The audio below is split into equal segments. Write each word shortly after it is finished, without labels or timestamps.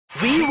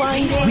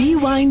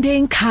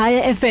Rewinding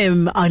Kaya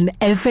FM on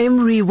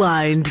FM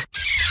Rewind.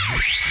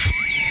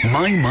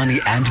 My Money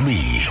and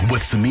Me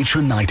with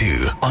Sumitra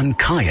Naidu on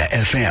Kaya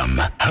FM,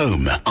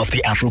 home of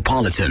the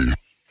Afropolitan.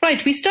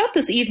 Right, we start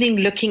this evening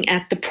looking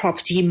at the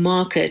property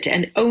market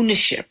and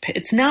ownership.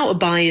 It's now a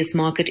buyer's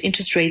market.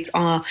 Interest rates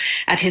are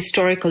at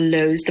historical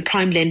lows. The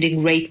prime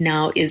lending rate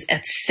now is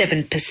at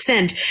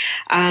 7%.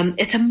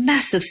 It's a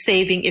massive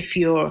saving if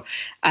you're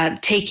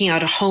taking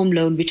out a home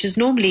loan, which is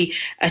normally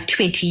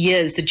 20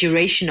 years. The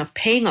duration of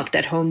paying off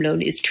that home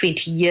loan is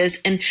 20 years.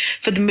 And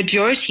for the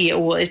majority,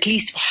 or at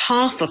least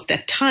half of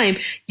that time,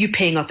 you're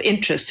paying off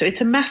interest. So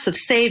it's a massive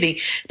saving.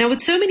 Now,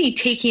 with so many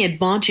taking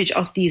advantage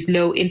of these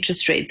low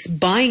interest rates,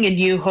 buying a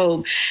new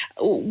home,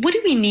 what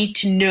do we need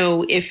to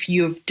know if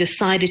you've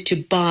decided to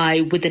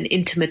buy with an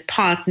intimate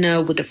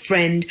partner, with a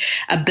friend,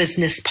 a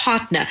business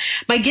partner?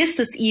 My guest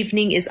this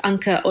evening is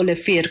Anke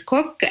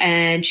Olivier-Kok,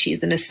 and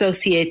she's an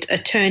associate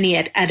attorney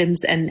at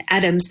Adams and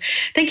Adams.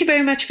 Thank you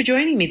very much for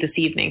joining me this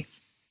evening.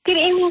 Good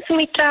evening,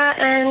 Sumitra,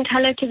 and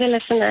hello to the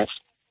listeners.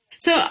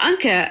 So,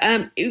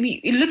 Anke,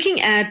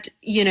 looking at,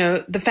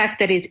 the fact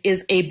that it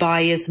is a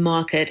buyer's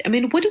market, I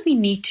mean, what do we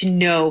need to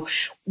know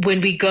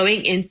when we're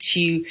going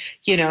into,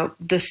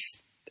 this?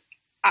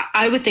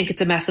 I would think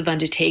it's a massive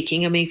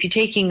undertaking. I mean, if you're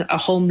taking a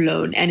home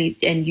loan and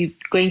you're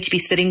going to be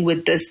sitting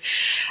with this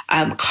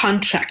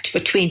contract for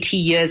 20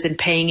 years and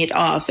paying it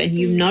off, and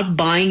you're not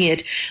buying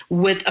it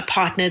with a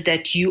partner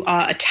that you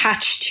are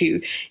attached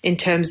to in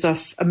terms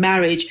of a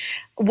marriage,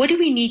 what do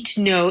we need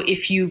to know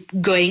if you're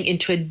going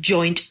into a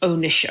joint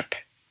ownership?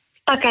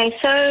 Okay,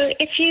 so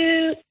if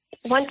you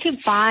want to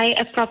buy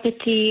a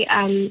property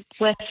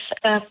with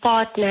a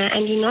partner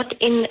and you're not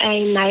in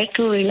a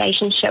marital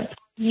relationship,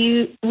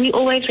 we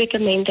always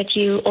recommend that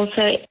you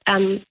also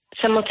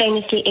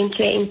simultaneously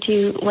enter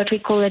into what we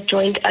call a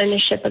joint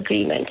ownership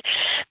agreement.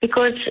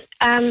 Because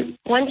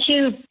once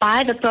you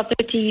buy the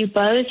property, you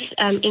both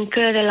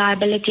incur the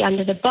liability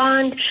under the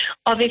bond.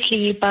 Obviously,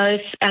 you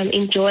both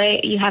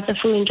you have the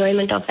full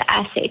enjoyment of the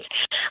assets.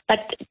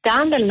 But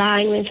down the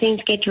line, when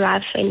things get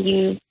rough and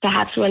you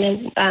perhaps want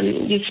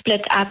to you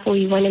split up or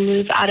you want to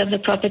move out of the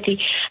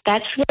property,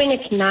 that's when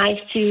it's nice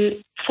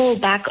to fall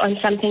back on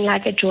something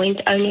like a joint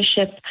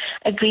ownership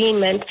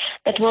agreement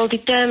that will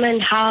determine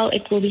how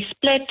it will be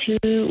split,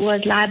 who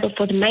was liable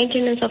for the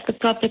maintenance of the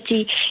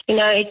property.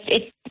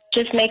 It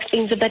just makes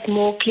things a bit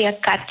more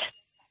clear-cut.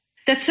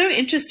 That's so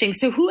interesting.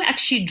 So who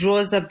actually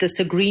draws up this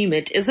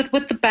agreement? Is it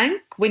with the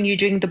bank when you're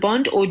doing the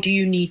bond, or do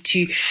you need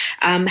to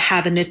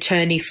have an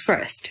attorney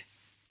first?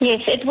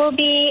 Yes, it will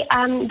be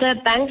the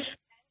banks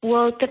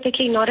will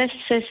typically not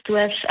assist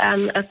with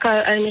a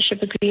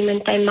co-ownership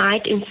agreement. They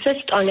might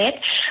insist on it,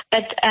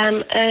 but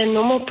a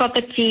normal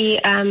property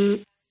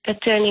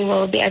attorney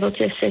will be able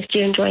to assist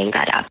you in drawing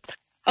that up.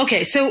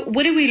 Okay, so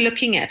what are we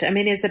looking at? I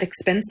mean, is it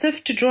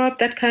expensive to draw up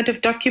that kind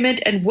of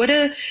document? And what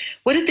are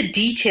the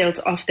details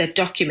of that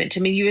document? I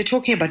mean, you were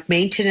talking about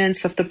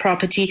maintenance of the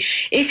property.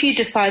 If you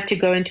decide to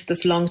go into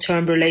this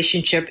long-term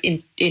relationship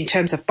in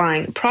terms of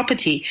buying a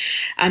property,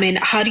 I mean,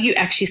 how do you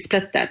actually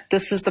split that?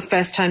 This is the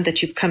first time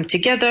that you've come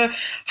together.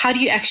 How do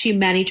you actually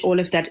manage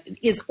all of that?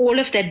 Is all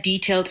of that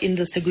detailed in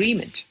this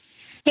agreement?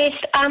 Yes,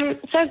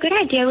 so a good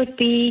idea would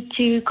be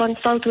to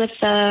consult with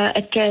the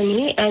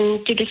attorney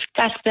and to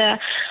discuss the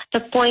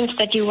points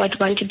that you would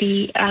want to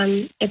be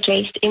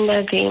addressed in the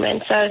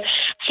agreement. So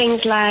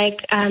things like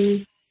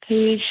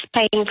who's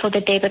paying for the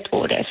debit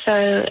order.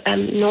 So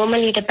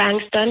normally the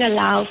banks don't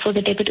allow for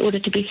the debit order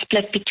to be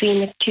split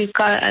between the two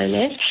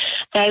co-owners.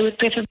 They would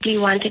preferably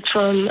want it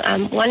from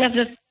one of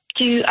the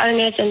two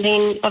owners, and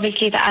then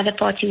obviously the other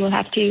party will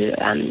have to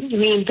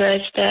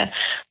reimburse the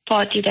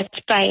party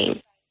that's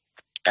paying.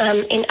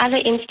 In other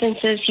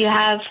instances, you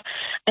have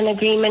an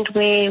agreement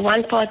where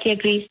one party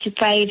agrees to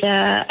pay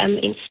the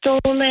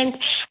installment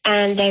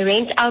and they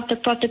rent out the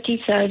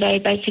property, so they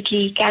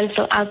basically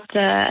cancel out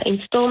the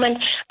installment,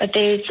 but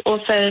there's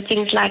also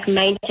things like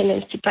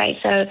maintenance to pay,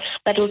 so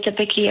that will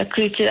typically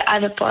accrue to the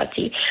other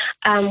party.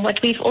 What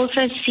we've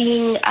also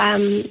seen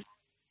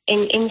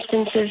in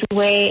instances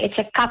where it's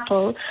a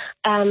couple,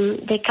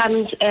 there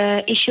comes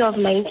an issue of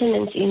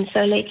maintenance in.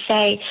 So let's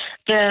say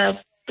the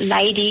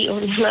lady,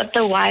 or not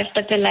the wife,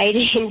 but the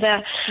lady in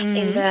the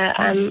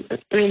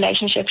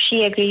relationship,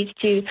 she agrees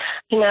to,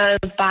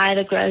 buy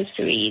the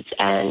groceries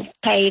and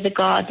pay the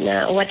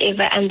gardener or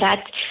whatever, and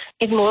that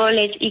is more or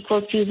less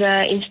equal to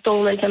the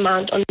installment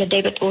amount on the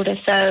debit order.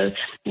 So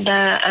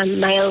the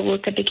male will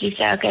typically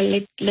say,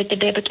 okay, let the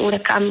debit order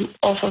come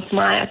off of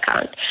my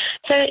account.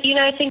 So,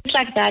 things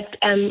like that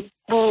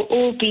will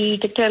all be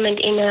determined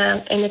in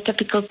a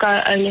typical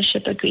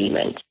co-ownership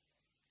agreement.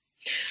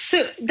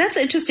 So that's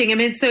interesting. I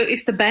mean, so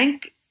if the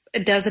bank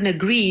doesn't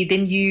agree,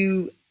 then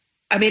you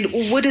I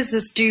mean, what does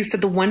this do for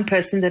the one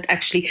person that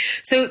actually,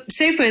 so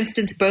say for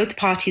instance, both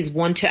parties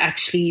want to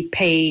actually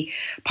pay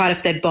part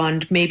of that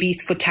bond, maybe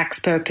for tax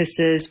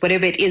purposes,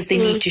 whatever it is, they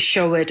need to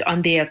show it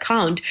on their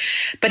account.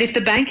 But if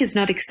the bank is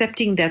not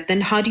accepting that,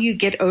 then how do you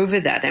get over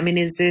that? I mean,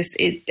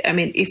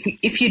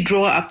 if you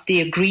draw up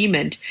the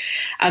agreement,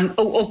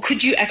 or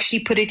could you actually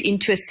put it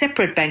into a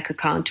separate bank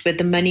account where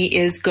the money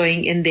is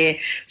going in there,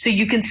 so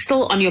you can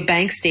still on your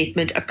bank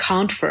statement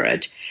account for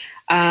it?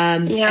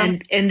 And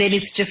then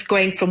it's just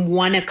going from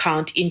one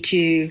account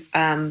into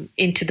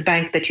the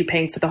bank that you're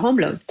paying for the home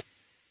loan.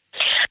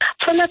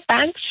 From a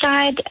bank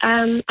side,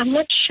 I'm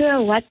not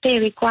sure what their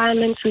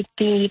requirements would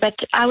be, but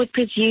I would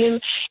presume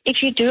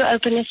if you do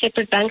open a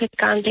separate bank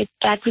account,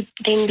 that would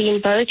then be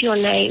in both your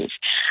names.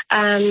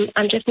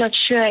 I'm just not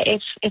sure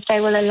if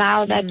they will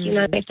allow that,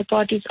 if the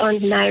parties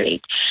aren't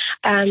married,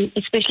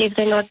 especially if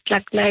they're not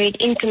like married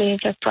in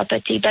community of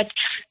property. But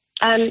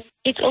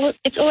it's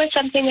always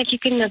something that you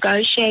can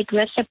negotiate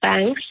with the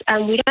banks.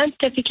 We don't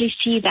typically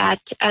see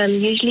that.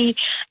 Usually,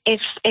 if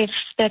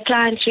the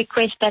clients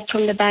request that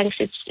from the banks,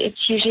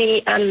 it's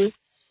usually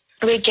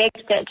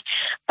rejected.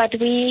 But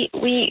we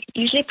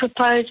usually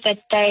propose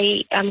that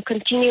they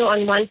continue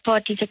on one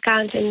party's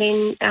account, and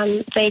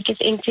then they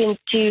just enter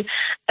into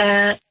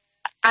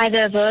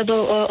either a verbal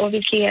or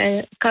obviously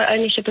a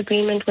co-ownership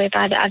agreement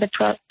whereby the other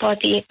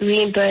party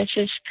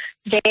reimburses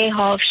their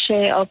half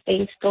share of the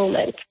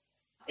installment.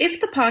 If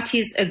the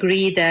parties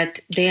agree that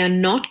they are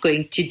not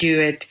going to do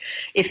it,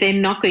 if they're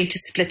not going to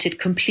split it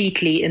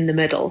completely in the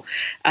middle,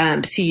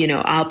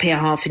 I'll pay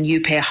half and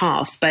you pay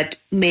half, but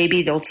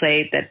maybe they'll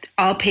say that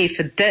I'll pay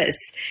for this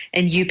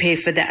and you pay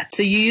for that.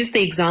 So you use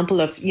the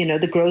example of,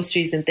 the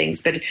groceries and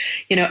things, but,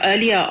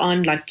 earlier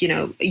on,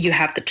 you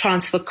have the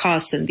transfer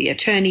costs and the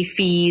attorney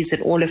fees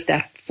and all of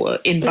that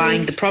in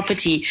buying the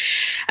property.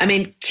 I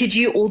mean, could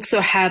you also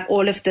have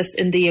all of this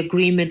in the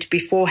agreement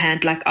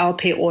beforehand? Like, I'll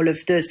pay all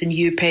of this and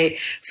you pay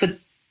for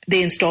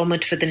the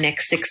installment for the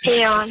next 6 months.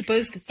 Yeah. I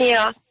suppose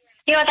Yeah,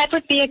 that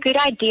would be a good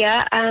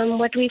idea.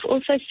 What we've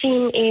also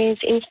seen is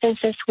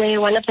instances where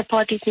one of the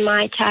parties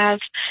might have,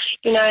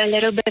 a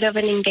little bit of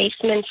an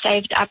investment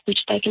saved up, which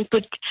they can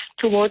put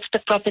towards the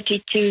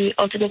property to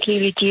ultimately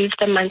reduce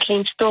the monthly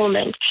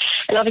installment.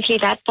 And obviously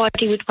that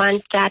party would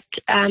want that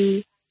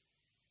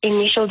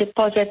initial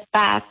deposit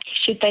back,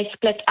 should they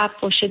split up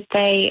or should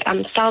they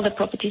sell the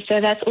property.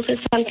 So that's also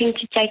something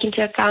to take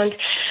into account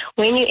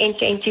when you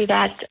enter into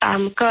that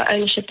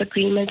co-ownership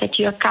agreement, that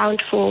you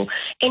account for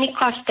any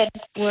costs that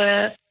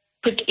were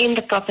put in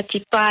the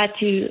property prior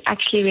to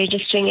actually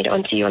registering it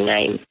onto your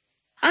name.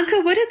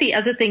 Anke, what are the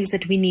other things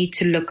that we need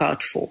to look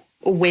out for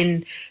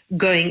when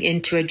going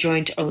into a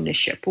joint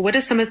ownership? What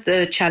are some of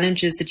the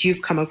challenges that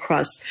you've come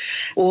across,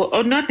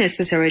 or not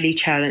necessarily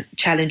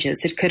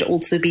challenges? It could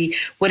also be,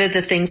 what are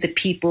the things that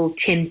people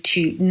tend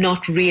to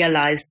not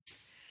realize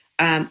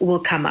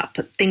will come up,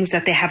 things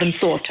that they haven't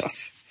thought of?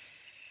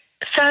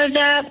 So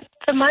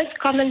the most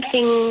common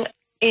thing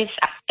is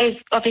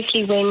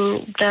obviously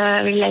when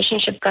the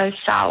relationship goes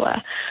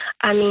sour.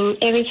 I mean,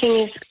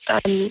 everything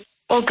is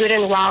all good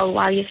and well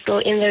while you're still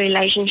in the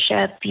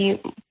relationship.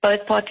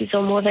 Both parties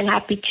are more than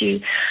happy to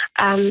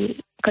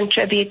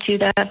contribute to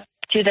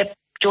the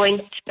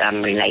joint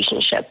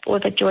relationship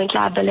or the joint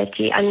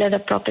liability under the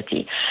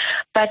property.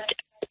 But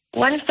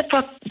once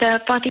the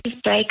parties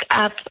break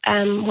up,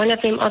 one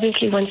of them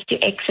obviously wants to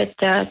exit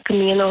the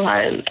communal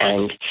home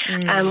and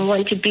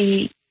want to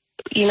be,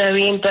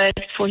 reimbursed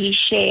for his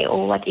share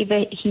or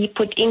whatever he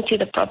put into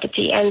the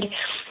property. And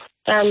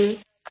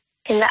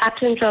in the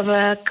absence of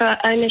a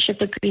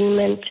co-ownership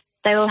agreement,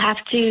 they will have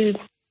to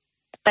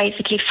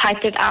basically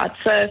fight it out.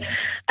 So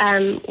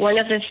one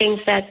of the things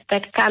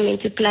that come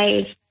into play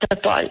is the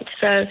bond.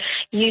 So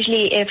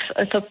usually if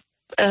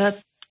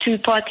two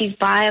parties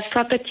buy a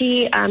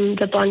property,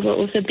 the bond will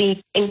also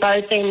be in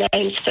both their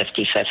names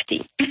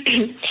 50-50.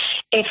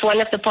 If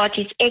one of the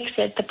parties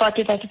exits, the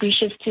party that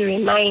wishes to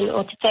remain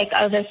or to take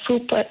over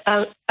full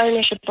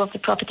ownership of the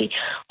property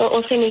will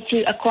also need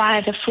to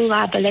acquire the full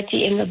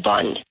liability in the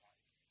bond.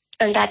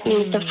 And that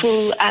means the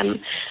full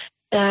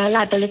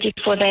liability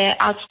for their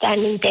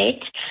outstanding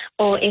debt,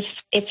 or if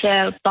it's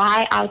a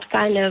buyout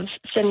kind of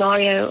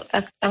scenario,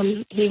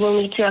 he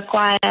will need to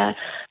acquire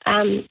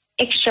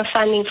extra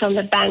funding from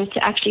the bank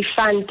to actually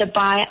fund the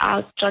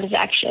buyout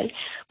transaction,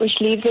 which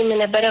leaves him in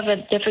a bit of a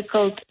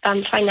difficult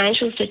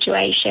financial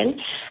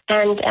situation.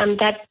 And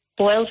that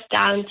boils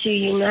down to,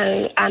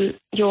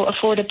 your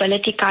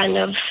affordability kind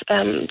of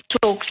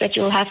talks that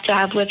you'll have to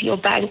have with your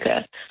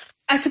banker.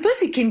 I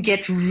suppose it can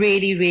get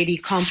really, really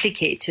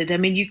complicated. I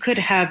mean, you could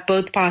have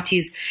both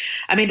parties,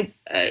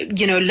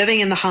 living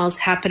in the house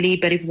happily,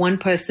 but if one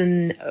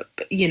person,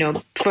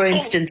 for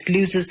instance,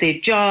 loses their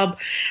job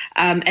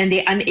and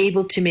they're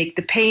unable to make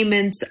the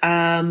payments,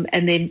 and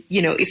then,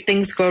 if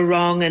things go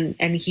wrong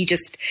and he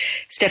just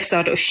steps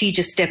out or she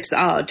just steps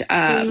out,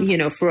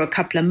 for a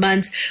couple of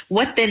months,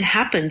 what then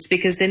happens?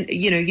 Because then,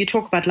 you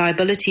talk about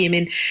liability. I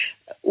mean,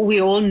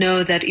 we all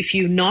know that if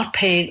you're not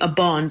paying a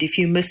bond, if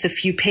you miss a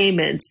few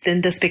payments,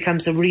 then this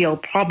becomes a real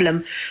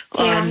problem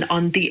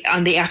on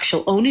the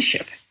actual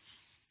ownership.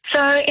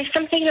 So if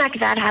something like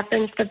that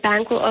happens, the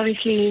bank will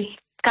obviously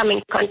come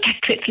in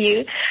contact with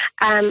you,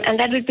 and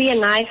that would be a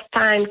nice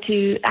time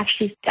to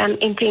actually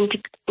enter into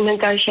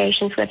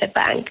negotiations with the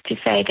bank to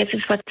say this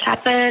is what's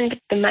happened.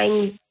 The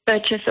main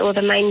purchaser or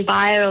the main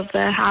buyer of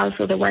the house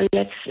or the one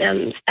that's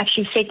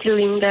actually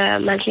settling the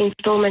monthly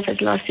installments has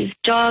lost his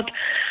job.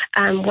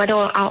 What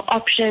are our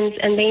options?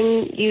 And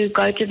then you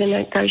go to the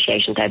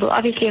negotiation table.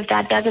 Obviously, if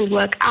that doesn't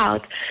work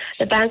out,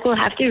 the bank will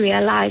have to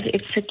realize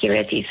its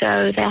security.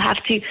 So they'll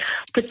have to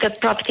put the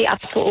property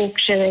up for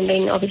auction and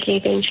then obviously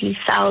eventually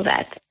sell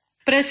that.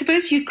 But I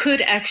suppose you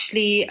could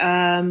actually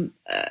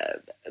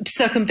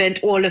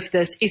circumvent all of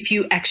this if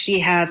you actually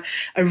have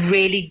a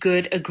really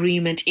good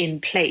agreement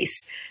in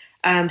place.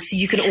 So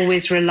you can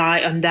always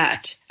rely on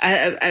that.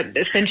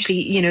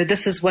 Essentially,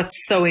 this is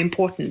what's so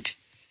important.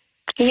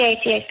 Yes.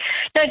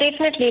 No,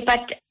 definitely. But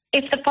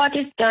if the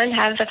parties don't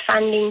have the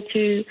funding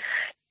to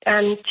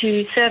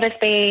service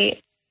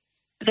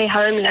their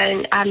home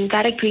loan,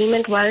 that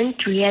agreement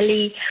won't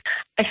really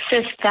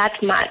assist that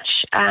much.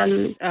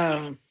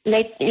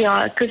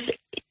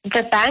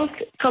 Because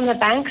from the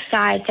bank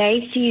side,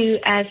 they see you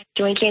as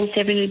jointly and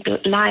severally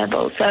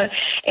liable. So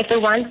if the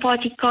one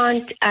party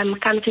can't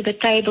come to the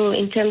table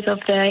in terms of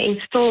the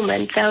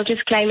installment, they'll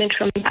just claim it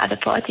from the other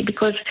party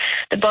because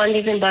the bond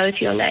is in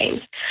both your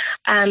names.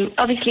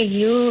 Obviously,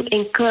 you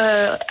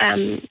incur,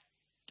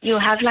 you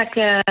have like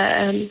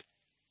a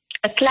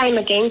claim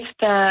against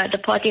the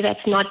party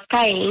that's not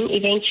paying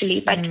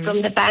eventually, but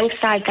from the bank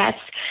side, that's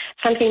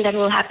something that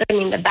will happen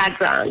in the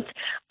background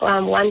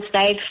once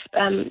they've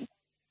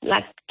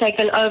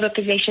taken over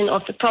possession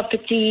of the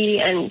property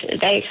and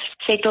they've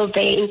settled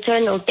their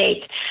internal debt.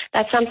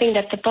 That's something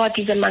that the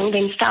parties among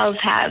themselves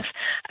have,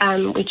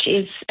 which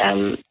is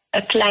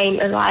a claim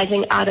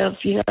arising out of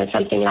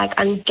something like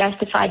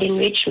unjustified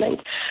enrichment.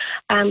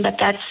 But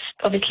that's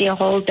obviously a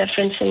whole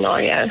different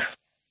scenario.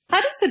 How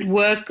does it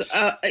work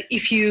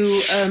if you,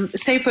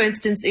 say, for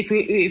instance,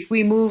 if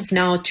we move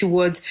now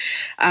towards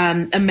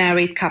a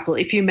married couple,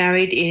 if you're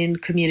married in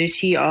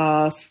community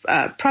of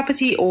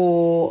property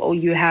or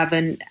you have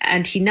an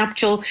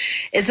anti-nuptial,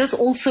 is this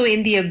also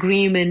in the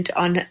agreement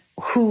on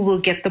who will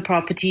get the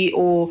property,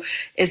 or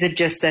is it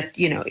just that,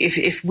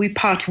 if we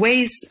part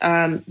ways,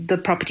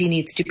 the property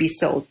needs to be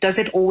sold? Does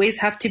it always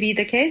have to be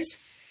the case?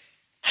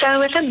 So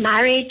with a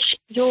marriage,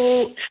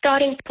 your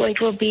starting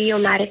point will be your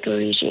marital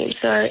regime.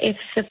 So if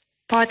the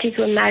parties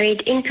were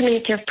married in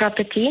community of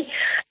property,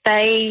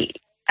 they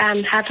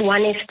have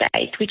one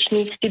estate which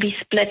needs to be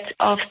split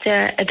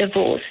after a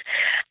divorce.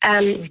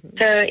 So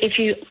if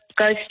you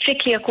go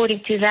strictly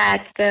according to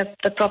that,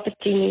 the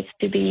property needs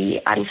to be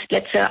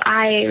unsplit. So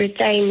I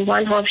retain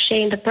 1/2 share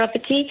in the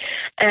property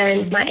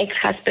and my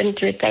ex-husband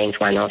retains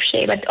 1/2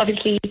 share. But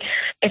obviously,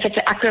 if it's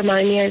an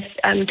acrimonious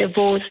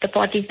divorce, the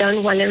parties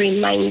don't want to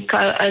remain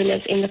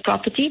co-owners in the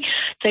property.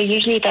 So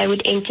usually they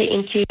would enter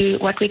into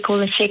what we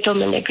call a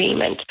settlement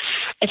agreement.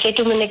 A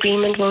settlement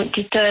agreement will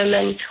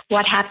determine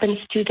what happens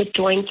to the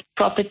joint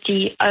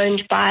property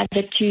owned by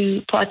the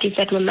two parties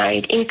that were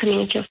married in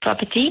community of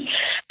property.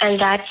 And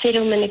that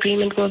settlement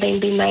agreement will then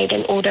be made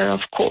an order of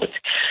court.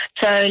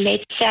 So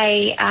let's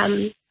say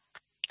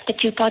the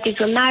two parties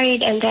were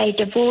married and they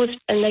divorced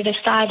and they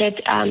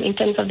decided in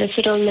terms of the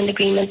settlement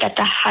agreement that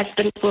the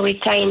husband will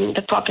retain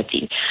the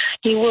property.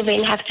 He will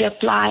then have to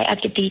apply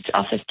at the deeds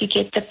office to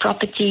get the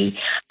property,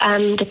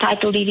 the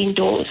title deed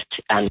endorsed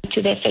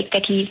to the effect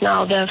that he is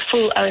now the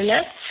full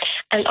owner.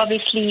 And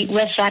obviously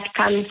with that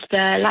comes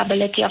the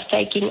liability of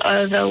taking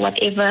over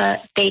whatever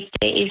debt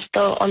there is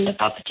still on the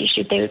property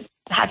should there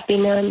have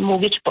been a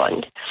mortgage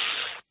bond.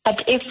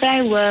 But if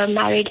they were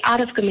married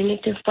out of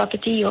community of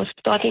property, your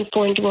starting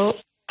point will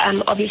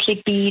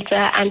obviously be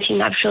the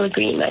anti-nuptial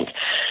agreement.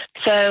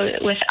 So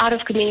with out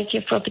of community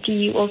of property,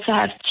 you also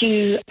have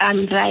two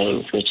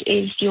veins, which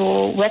is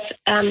your with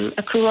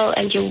accrual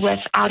and your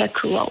without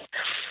accrual.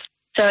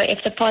 So if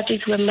the parties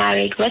were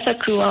married with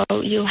accrual,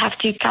 you have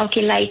to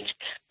calculate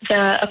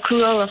the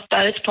accrual of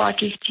both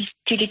parties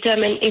to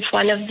determine if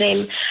one of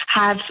them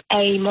have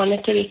a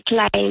monetary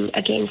claim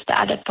against the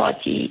other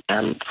party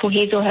for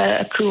his or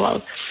her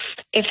accrual.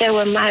 If they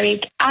were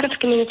married out of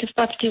community of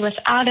property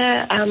without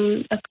a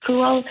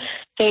accrual,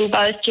 then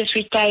both just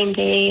retain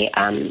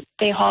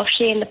their half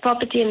share in the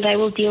property and they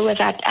will deal with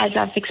that as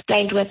I've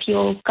explained with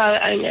your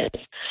co-owners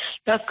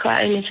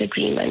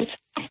agreement.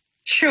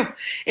 Sure.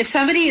 If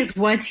somebody is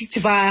wanting to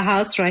buy a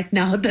house right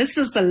now, this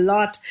is a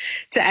lot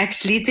to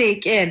actually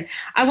take in.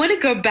 I want to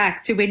go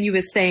back to when you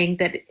were saying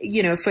that,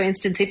 for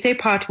instance, if they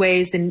part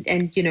ways and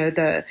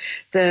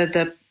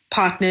the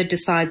partner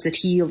decides that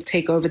he'll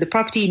take over the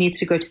property, he needs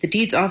to go to the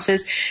deeds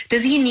office.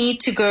 Does he need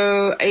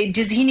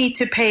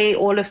to pay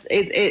all of,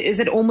 is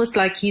it almost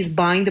like he's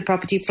buying the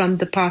property from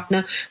the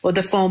partner or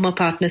the former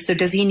partner? So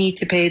does he need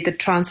to pay the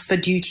transfer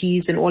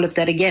duties and all of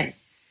that again?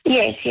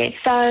 Yes.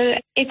 So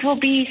it will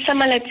be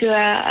similar to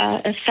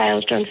a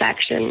sale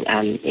transaction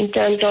in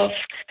terms of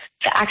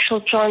the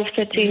actual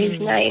transfer to his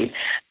name.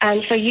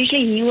 So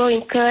usually he will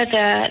incur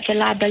the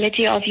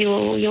liability of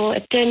your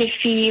attorney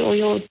fee or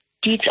your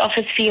deeds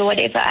office fee or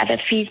whatever other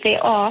fees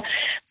there are.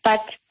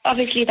 But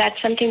obviously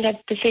that's something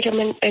that the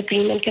settlement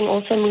agreement can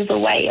also move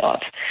away of.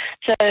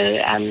 So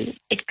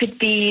it could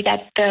be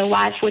that the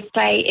wife would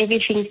pay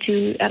everything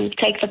to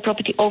take the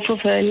property off of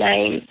her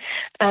name,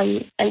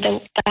 and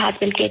then the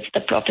husband gets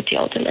the property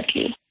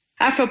ultimately.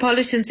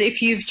 Afropolitans, if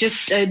you've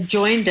just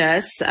joined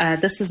us,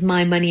 this is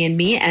My Money and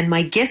Me, and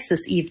my guest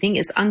this evening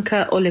is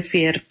Anke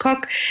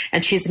Olivier-Kok,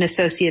 and she's an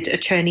associate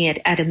attorney at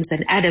Adams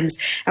and Adams.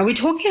 And we're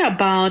talking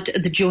about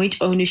the joint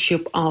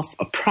ownership of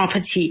a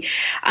property.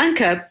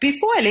 Anke,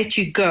 before I let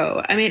you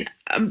go,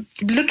 I'm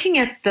looking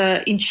at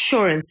the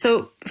insurance.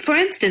 So, for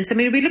instance,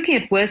 we're looking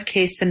at worst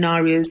case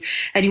scenarios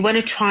and you want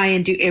to try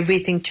and do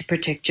everything to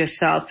protect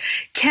yourself.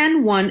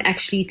 Can one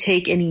actually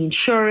take any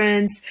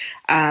insurance,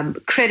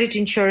 credit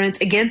insurance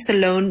against a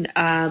loan,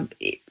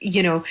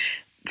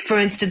 for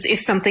instance, if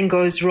something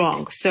goes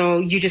wrong? So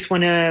you just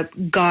want to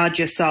guard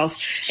yourself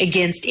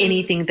against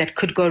anything that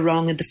could go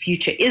wrong in the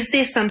future. Is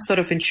there some sort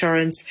of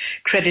insurance,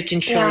 credit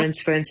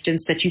insurance, for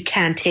instance, that you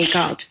can take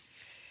out?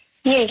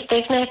 Yes,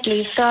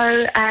 definitely.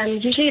 So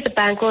usually the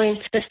bank will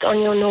insist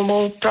on your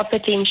normal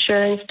property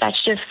insurance.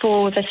 That's just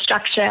for the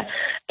structure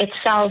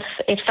itself.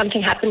 If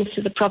something happens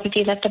to the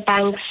property, that the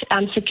bank's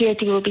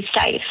security will be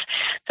safe.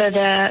 So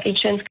the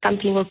insurance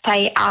company will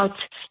pay out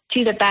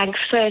to the bank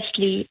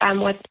firstly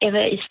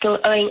whatever is still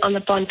owing on the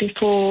bond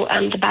before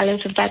the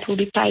balance of that will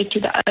be paid to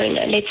the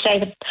owner. Let's say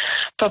the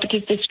property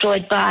is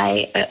destroyed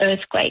by an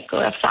earthquake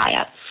or a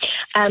fire.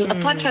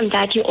 Apart from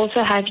that, you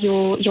also have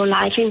your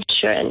life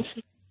insurance.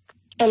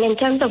 And in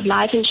terms of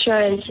life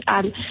insurance,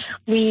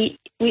 we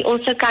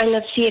also kind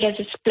of see it as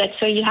a split.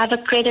 So you have a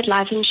credit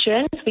life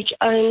insurance, which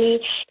only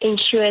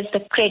insures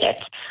the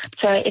credit.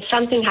 So if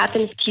something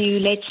happens to you,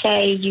 let's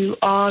say you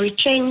are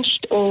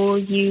retrenched or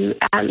you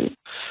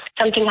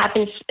something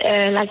happens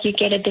like you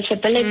get a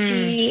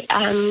disability,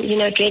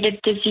 dreaded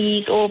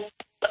disease, or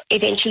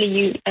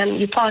eventually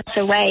you pass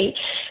away,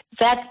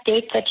 that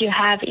debt that you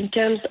have in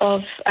terms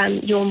of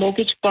your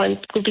mortgage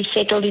bond will be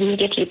settled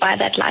immediately by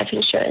that life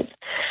insurance.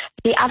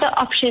 The other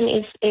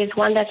option is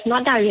one that's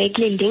not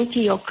directly linked to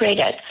your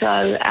credit.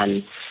 So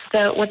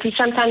what we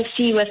sometimes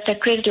see with the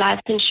credit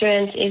life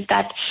insurance is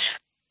that,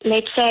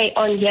 let's say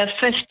on year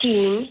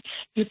 15,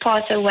 you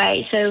pass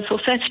away. So for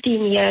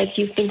 15 years,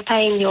 you've been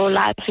paying your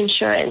life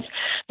insurance.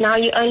 Now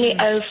you only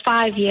owe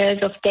 5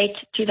 years of debt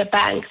to the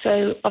bank.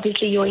 So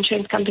obviously your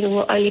insurance company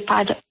will only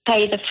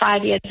pay the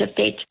 5 years of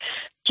debt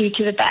due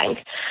to the bank.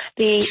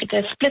 The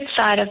split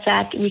side of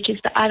that, which is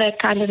the other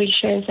kind of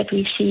insurance that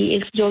we see,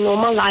 is your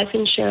normal life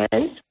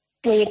insurance.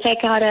 When you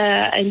take out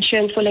a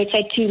insurance for, let's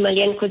say, 2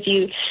 million, because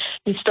you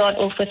start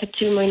off with a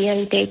 2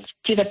 million debt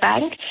to the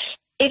bank.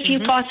 If you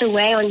pass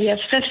away on year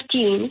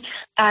 15,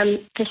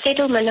 the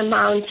settlement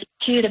amount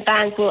to the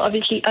bank will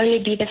obviously only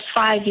be the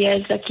 5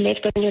 years that's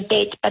left on your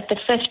debt, but the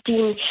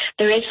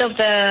rest of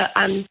the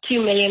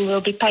 2 million will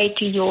be paid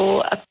to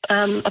your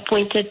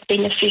appointed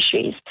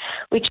beneficiaries,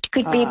 which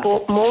could be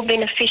more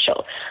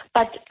beneficial.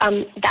 But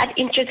that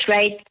interest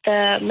rate,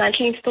 the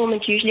monthly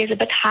installment usually is a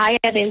bit higher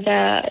than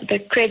the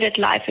credit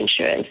life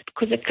insurance,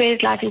 because the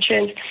credit life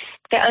insurance,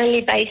 they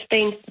only base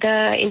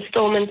the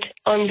installment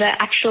on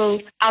the actual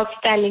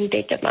outstanding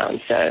debt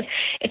amount. So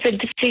it's a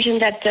decision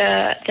that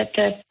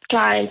the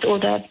client or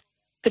the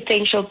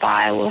potential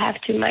buyer will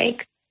have to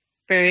make.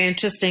 Very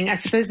interesting. I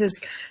suppose there's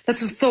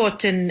lots of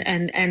thought and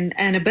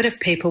a bit of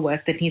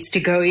paperwork that needs to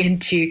go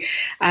into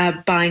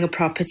buying a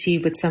property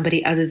with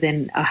somebody other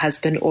than a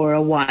husband or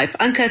a wife.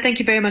 Anke, thank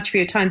you very much for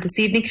your time this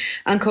evening.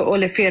 Anke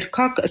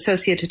Olivier-Kok,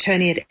 Associate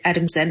Attorney at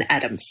Adams and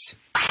Adams.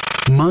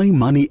 My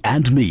Money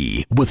and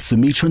Me with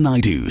Sumitra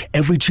Naidu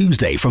every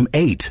Tuesday from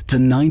 8 to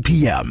 9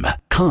 p.m.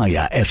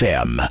 Kaya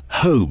FM,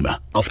 home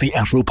of the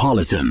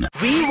Afropolitan.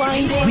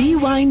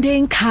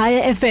 Rewinding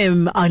Kaya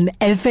FM on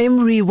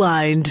FM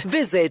Rewind.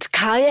 Visit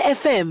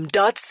kayafm.co.za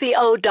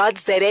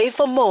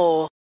for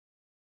more.